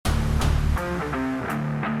Hey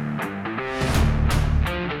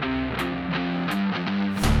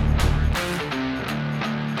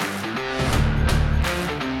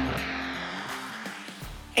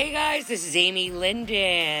guys, this is Amy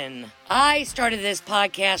Linden. I started this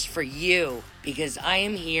podcast for you because I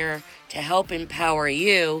am here to help empower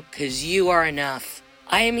you because you are enough.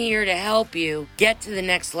 I am here to help you get to the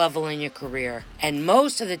next level in your career. And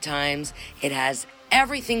most of the times, it has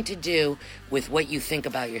everything to do with what you think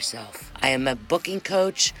about yourself. I am a booking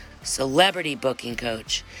coach, celebrity booking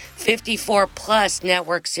coach, 54 plus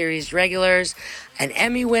network series regulars, an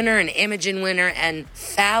Emmy winner, an Imagen winner, and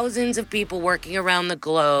thousands of people working around the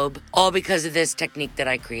globe, all because of this technique that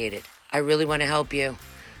I created. I really want to help you.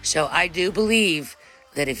 So I do believe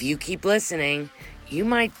that if you keep listening, you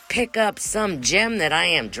might pick up some gem that I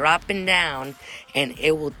am dropping down, and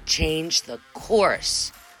it will change the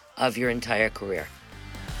course of your entire career.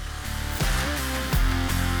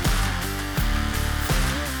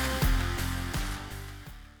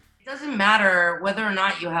 It doesn't matter whether or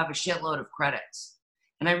not you have a shitload of credits.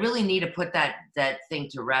 And I really need to put that thing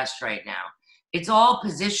to rest right now. It's all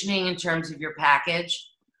positioning in terms of your package,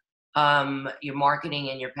 your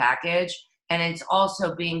marketing and your package. And it's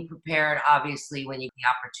also being prepared, obviously, when you get the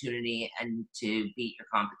opportunity and to beat your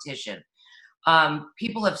competition.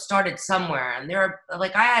 People have started somewhere, and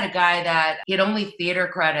I had a guy that he had only theater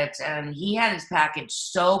credits, and he had his package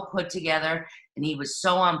so put together, and he was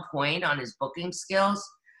so on point on his booking skills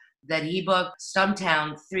that he booked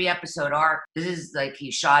Stumptown 3-episode arc. This is like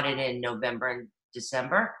he shot it in November and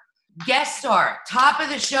December. Guest star, top of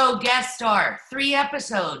the show guest star, 3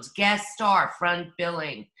 episodes, guest star, front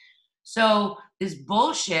billing. So this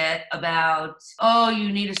bullshit about,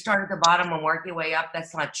 you need to start at the bottom and work your way up,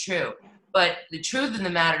 that's not true. But the truth of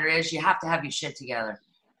the matter is you have to have your shit together.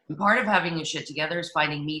 And part of having your shit together is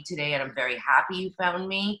finding me today, and I'm very happy you found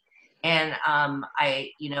me. And I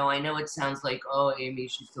know it sounds like, oh, Amy,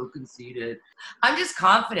 she's so conceited. I'm just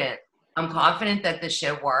confident. I'm confident that this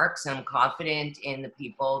shit works. I'm confident in the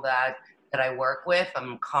people that I work with.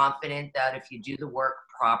 I'm confident that if you do the work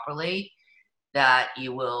properly, that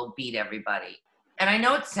you will beat everybody. And I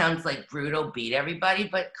know it sounds like brutal, beat everybody,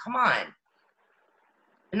 but come on.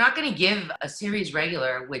 I'm not going to give a series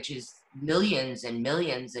regular, which is millions and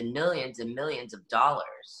millions and millions and millions of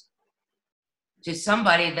dollars, to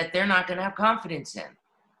somebody that they're not going to have confidence in.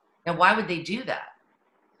 Now, why would they do that?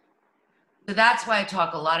 So that's why I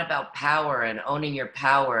talk a lot about power and owning your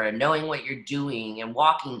power and knowing what you're doing and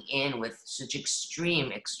walking in with such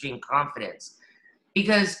extreme confidence.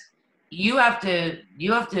 Because you have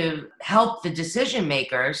to help the decision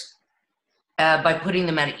makers by putting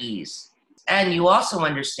them at ease. And you also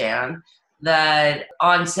understand that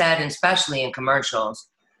on set, and especially in commercials,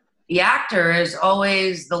 the actor is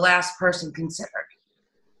always the last person considered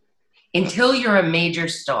until you're a major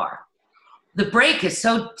star. The break is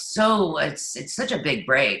it's such a big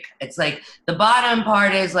break. It's like the bottom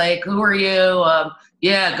part is like, who are you?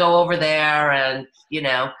 Go over there, and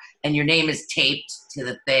and your name is taped to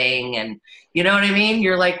the thing, and you know what I mean?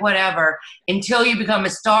 You're like, whatever, until you become a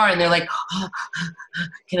star, and they're like,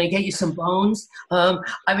 can I get you some bones? They'll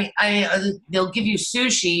give you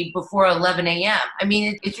sushi before 11 a.m. I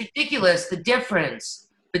mean, it's ridiculous, the difference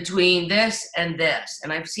between this and this.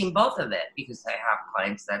 And I've seen both of it because I have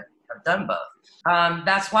clients that have done both.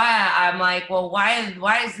 That's why I'm like, well, why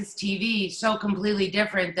is this TV so completely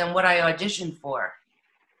different than what I auditioned for?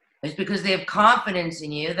 It's because they have confidence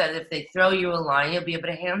in you that if they throw you a line, you'll be able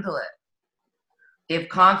to handle it. They have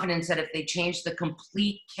confidence that if they change the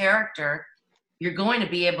complete character, you're going to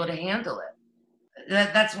be able to handle it.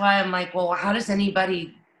 That's why I'm like, well, how does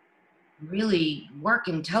anybody really work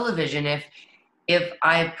in television if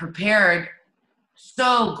I've prepared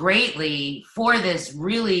so greatly for this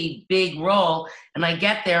really big role and I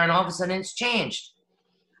get there and all of a sudden it's changed?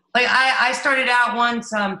 Like I started out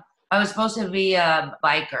once, I was supposed to be a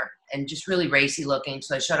biker and just really racy looking.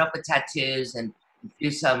 So I showed up with tattoos and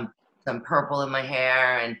threw some purple in my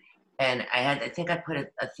hair, and I think I put a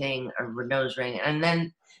nose ring. And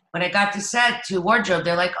then when I got to set to wardrobe,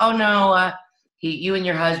 they're like, oh no, you and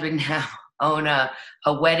your husband now own a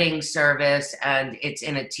wedding service and it's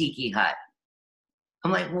in a tiki hut.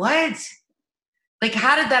 I'm like, what? Like,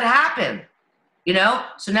 how did that happen?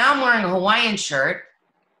 So now I'm wearing a Hawaiian shirt.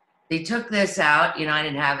 They took this out, I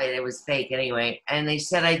didn't have it. It was fake anyway. And they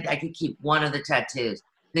said I could keep one of the tattoos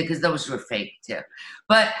because those were fake too.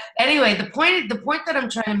 But anyway, the point that I'm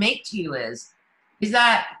trying to make to you is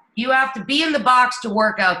that you have to be in the box to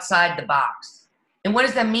work outside the box. And what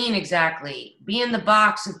does that mean exactly? Be in the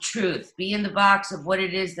box of truth. Be in the box of what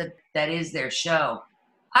it is that is their show.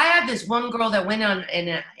 I had this one girl that went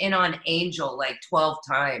in on Angel like 12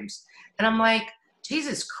 times. And I'm like,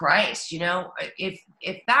 Jesus Christ,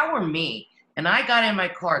 if that were me and I got in my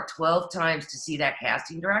car 12 times to see that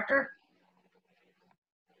casting director,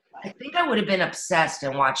 I think I would have been obsessed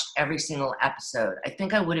and watched every single episode. I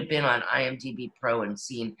think I would have been on IMDb Pro and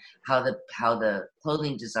seen how the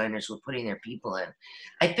clothing designers were putting their people in.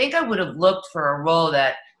 I think I would have looked for a role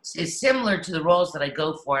that is similar to the roles that I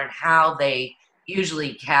go for and how they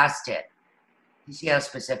usually cast it. You see how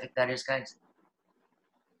specific that is, guys?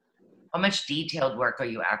 How much detailed work are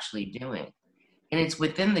you actually doing? And it's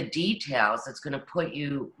within the details that's going to put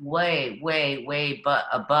you way, way, way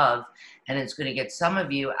above, and it's going to get some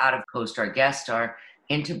of you out of co-star, guest star,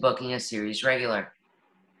 into booking a series regular.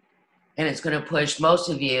 And it's going to push most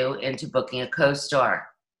of you into booking a co-star,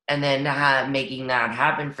 and then making that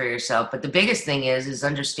happen for yourself. But the biggest thing is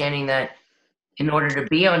understanding that in order to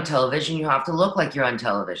be on television, you have to look like you're on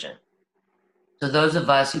television. So those of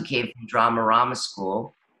us who came from Dramarama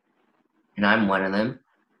school, and I'm one of them,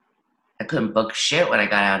 I couldn't book shit when I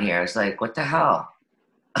got out here. I was like, what the hell?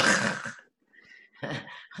 I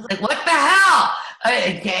was like, what the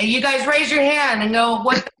hell? You guys raise your hand and go,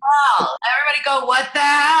 what the hell? Everybody go, what the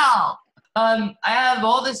hell? I have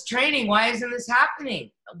all this training. Why isn't this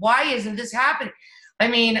happening? Why isn't this happening? I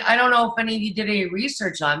mean, I don't know if any of you did any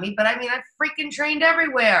research on me, but I mean, I freaking trained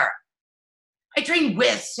everywhere. I trained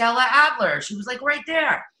with Stella Adler. She was like right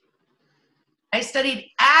there. I studied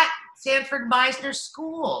at Sanford Meisner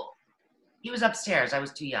School. He was upstairs. I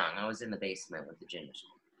was too young. I was in the basement with the junior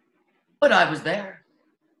school. But I was there.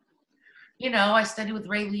 I studied with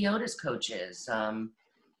Ray Liotta's coaches.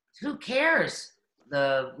 Who cares?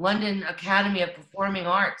 The London Academy of Performing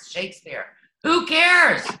Arts, Shakespeare. Who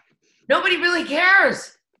cares? Nobody really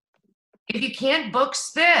cares. If you can't book,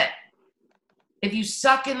 spit. If you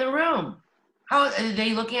suck in the room. How are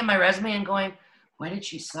they looking at my resume and going, why did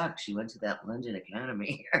she suck? She went to that London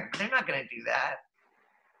Academy. They're not going to do that.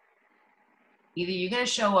 Either you're going to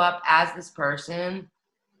show up as this person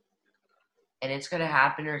and it's going to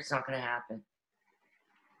happen, or it's not going to happen.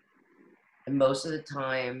 And most of the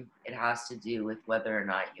time, it has to do with whether or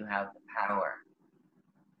not you have the power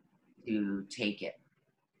to take it.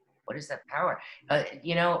 What is that power?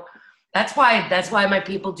 That's why my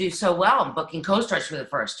people do so well in booking co-stars for the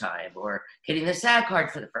first time, or getting the SAG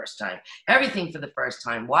card for the first time, everything for the first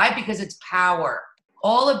time. Why? Because it's power.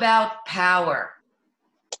 All about power.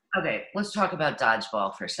 Okay, let's talk about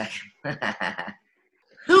dodgeball for a second.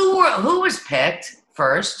 Who was picked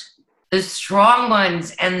first? The strong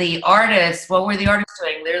ones and the artists. What were the artists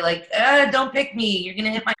doing? They're like, don't pick me. You're going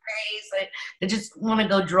to hit my face. I just want to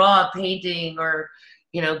go draw a painting, or,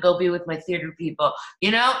 go be with my theater people.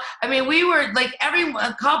 I mean, we were like,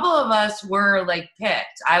 a couple of us were like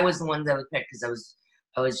picked. I was the one that was picked because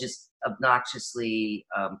I was just obnoxiously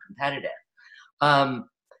competitive.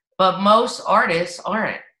 But most artists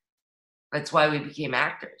aren't. That's why we became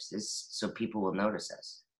actors, is so people will notice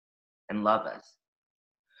us and love us.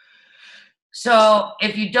 So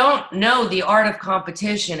if you don't know the art of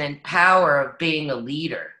competition and power of being a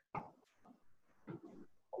leader,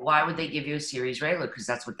 why would they give you a series regular? Because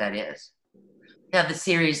that's what that is. Now, the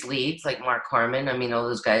series leads, like Mark Harmon, I mean, all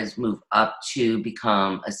those guys move up to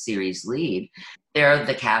become a series lead. They're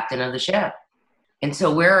the captain of the ship. And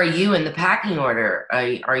so where are you in the packing order?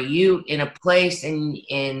 Are you in a place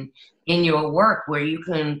in your work where you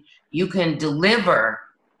can deliver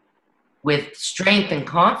with strength and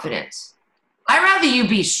confidence? I'd rather you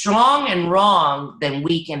be strong and wrong than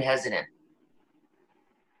weak and hesitant.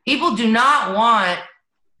 People do not want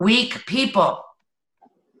weak people.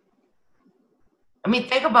 I mean,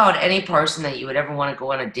 think about any person that you would ever want to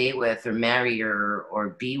go on a date with, or marry,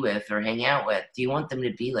 or be with, or hang out with. Do you want them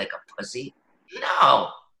to be like a pussy? No.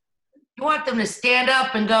 You want them to stand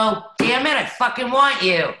up and go, damn it, I fucking want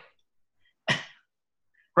you.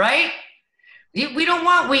 Right? We don't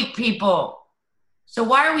want weak people. So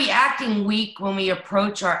why are we acting weak when we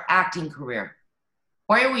approach our acting career?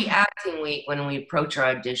 Why are we acting weak when we approach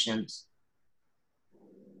our auditions?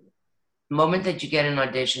 The moment that you get an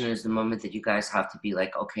audition is the moment that you guys have to be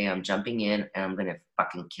like, okay, I'm jumping in and I'm going to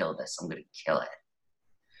fucking kill this. I'm going to kill it.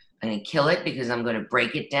 I'm going to kill it because I'm going to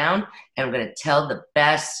break it down and I'm going to tell the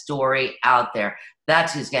best story out there.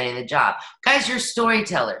 That's who's getting the job. Guys, you're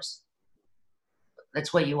storytellers.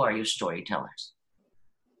 That's what you are. You're storytellers.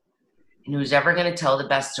 And who's ever going to tell the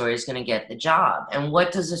best story is going to get the job. And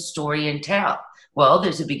what does a story entail? Well,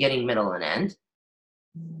 there's a beginning, middle, and end.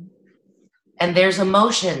 And there's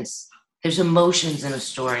emotions. There's emotions in a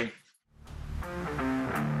story.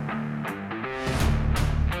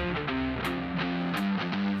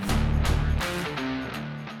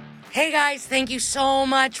 Hey guys, thank you so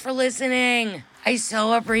much for listening. I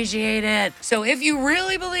so appreciate it. So if you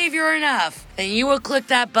really believe you're enough, then you will click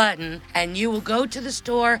that button and you will go to the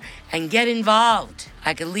store and get involved.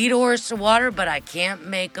 I can lead a horse to water, but I can't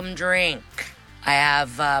make them drink. I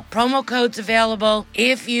have promo codes available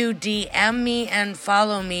if you DM me and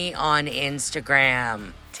follow me on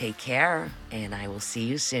Instagram. Take care, and I will see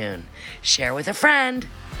you soon. Share with a friend.